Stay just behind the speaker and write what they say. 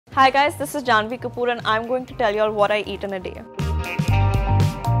Hi guys, this is Janhvi Kapoor and I'm going to tell you all what I eat in a day.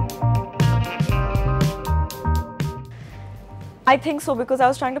 I think so because I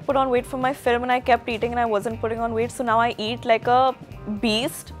was trying to put on weight for my film and I kept eating and I wasn't putting on weight, so now I eat like a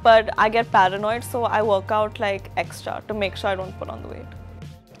beast, but I get paranoid, so I work out like extra to make sure I don't put on the weight.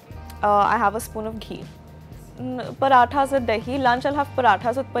 I have a spoon of ghee. Parathas with dahi. Lunch I'll have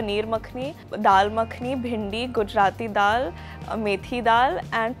parathas with paneer makhni, dal makhni, bhindi, Gujarati dal, methi dal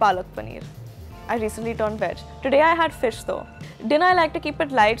and palak paneer. I recently turned veg. Today I had fish though. Dinner I like to keep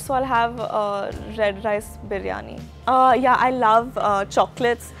it light, so I'll have red rice biryani. Yeah, I love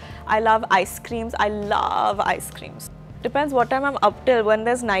chocolates. I love ice creams. I love ice creams. Depends what time I'm up till. When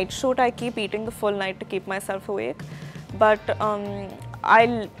there's night shoot, I keep eating the full night to keep myself awake. But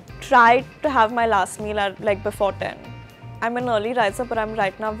I'll try to have my last meal at like before 10. I'm an early riser, but I'm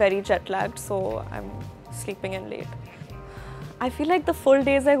right now very jet lagged, so I'm sleeping in late. I feel like the full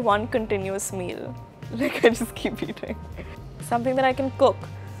day is like one continuous meal. Like I just keep eating. Something that I can cook.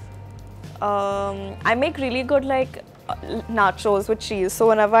 I make really good like nachos with cheese. So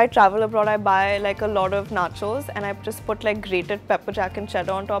whenever I travel abroad, I buy like a lot of nachos and I just put like grated pepper jack and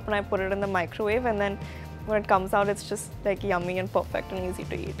cheddar on top and I put it in the microwave, and then when it comes out, it's just like yummy and perfect and easy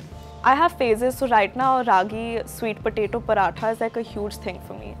to eat. I have phases, so right now ragi sweet potato paratha is like a huge thing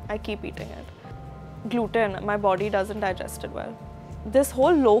for me. I keep eating it. Gluten, my body doesn't digest it well. This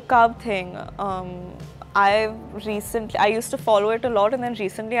whole low carb thing, I used to follow it a lot, and then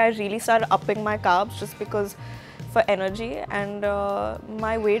recently I really started upping my carbs just because for energy, and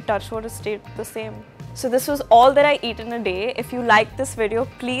my weight, touch wood, has stayed the same. So this was all that I eat in a day. If you like this video,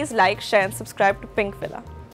 please like, share and subscribe to Pinkvilla.